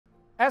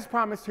As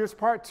promised, here's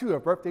part 2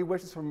 of birthday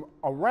wishes from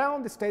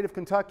around the state of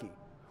Kentucky.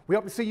 We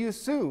hope to see you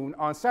soon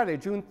on Saturday,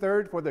 June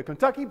 3rd for the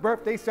Kentucky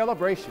Birthday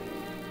Celebration.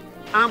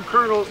 I'm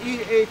Colonel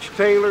E.H.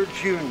 Taylor,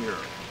 Jr.,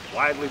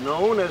 widely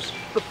known as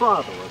the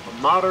father of the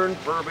modern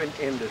bourbon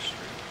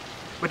industry.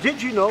 But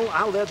did you know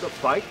I led the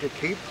fight to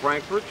keep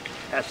Frankfort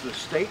as the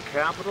state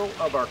capital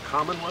of our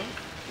Commonwealth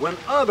when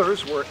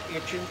others were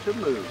itching to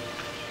move?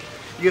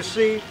 You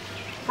see,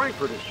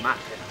 Frankfort is my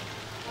town.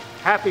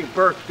 Happy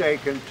birthday,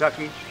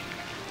 Kentucky.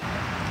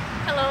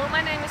 Hello,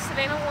 my name is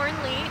Savannah Warren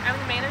Lee. I'm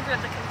the manager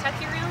of the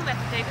Kentucky Room at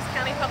the Daviess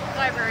County Public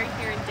Library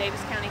here in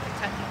Daviess County,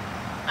 Kentucky.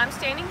 I'm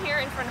standing here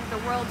in front of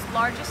the world's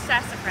largest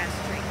sassafras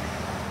tree.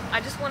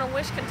 I just want to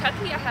wish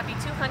Kentucky a happy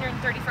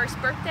 231st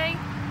birthday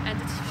and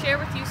to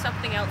share with you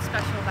something else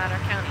special about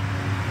our county.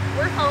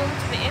 We're home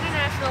to the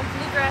International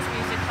Bluegrass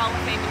Music Hall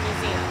of Fame and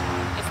Museum.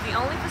 It's the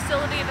only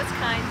facility of its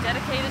kind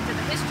dedicated to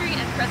the history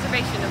and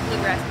preservation of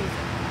bluegrass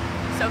music.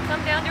 So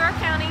come down to our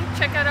county,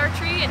 check out our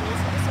tree, and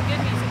listen to some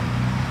good music.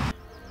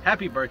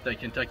 Happy birthday,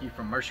 Kentucky,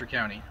 from Mercer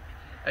County.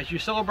 As you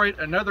celebrate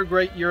another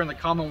great year in the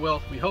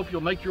Commonwealth, we hope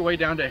you'll make your way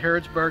down to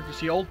Harrodsburg to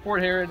see Old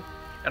Fort Harrod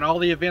and all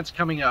the events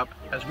coming up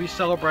as we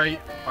celebrate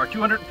our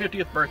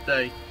 250th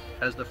birthday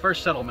as the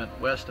first settlement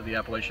west of the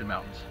Appalachian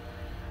Mountains.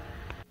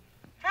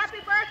 Happy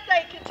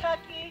birthday,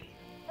 Kentucky,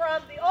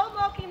 from the Old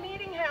Mulkey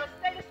Meetinghouse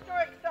State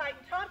Historic Site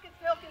in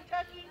Tompkinsville,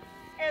 Kentucky,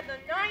 and the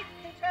 9th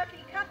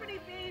Kentucky Company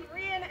B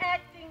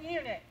Reenacting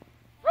Unit.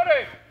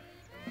 Ready!